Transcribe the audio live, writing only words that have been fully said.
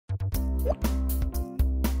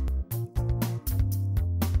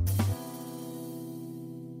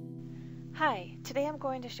Hi, today I'm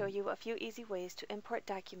going to show you a few easy ways to import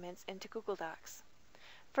documents into Google Docs.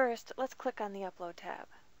 First, let's click on the Upload tab.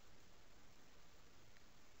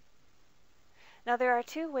 Now there are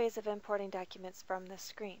two ways of importing documents from this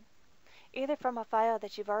screen. Either from a file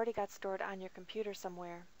that you've already got stored on your computer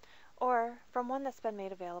somewhere, or from one that's been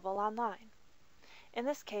made available online. In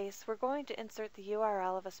this case, we're going to insert the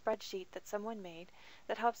URL of a spreadsheet that someone made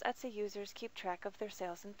that helps Etsy users keep track of their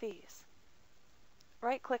sales and fees.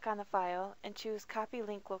 Right-click on the file and choose Copy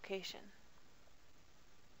Link Location.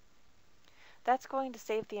 That's going to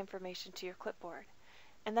save the information to your clipboard,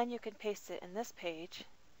 and then you can paste it in this page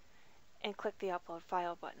and click the Upload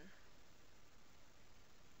File button.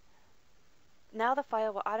 Now the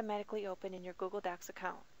file will automatically open in your Google Docs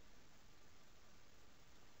account.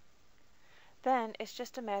 Then it's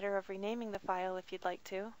just a matter of renaming the file if you'd like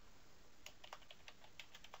to,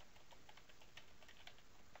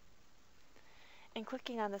 and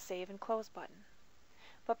clicking on the Save and Close button.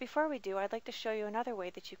 But before we do, I'd like to show you another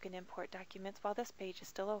way that you can import documents while this page is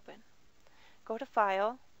still open. Go to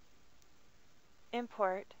File,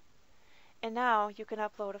 Import, and now you can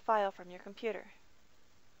upload a file from your computer.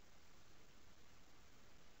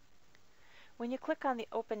 When you click on the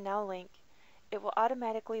Open Now link, it will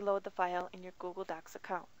automatically load the file in your Google Docs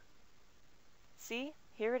account. See,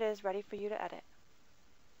 here it is ready for you to edit.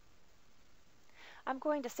 I'm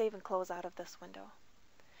going to save and close out of this window,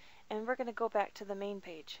 and we're going to go back to the main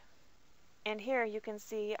page. And here you can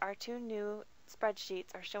see our two new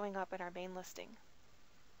spreadsheets are showing up in our main listing.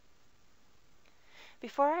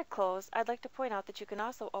 Before I close, I'd like to point out that you can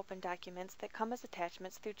also open documents that come as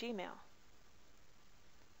attachments through Gmail.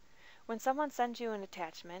 When someone sends you an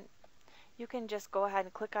attachment, you can just go ahead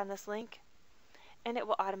and click on this link, and it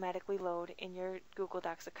will automatically load in your Google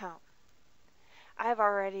Docs account. I've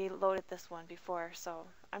already loaded this one before, so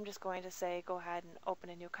I'm just going to say go ahead and open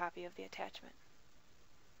a new copy of the attachment.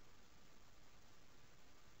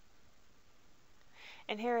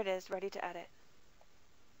 And here it is, ready to edit.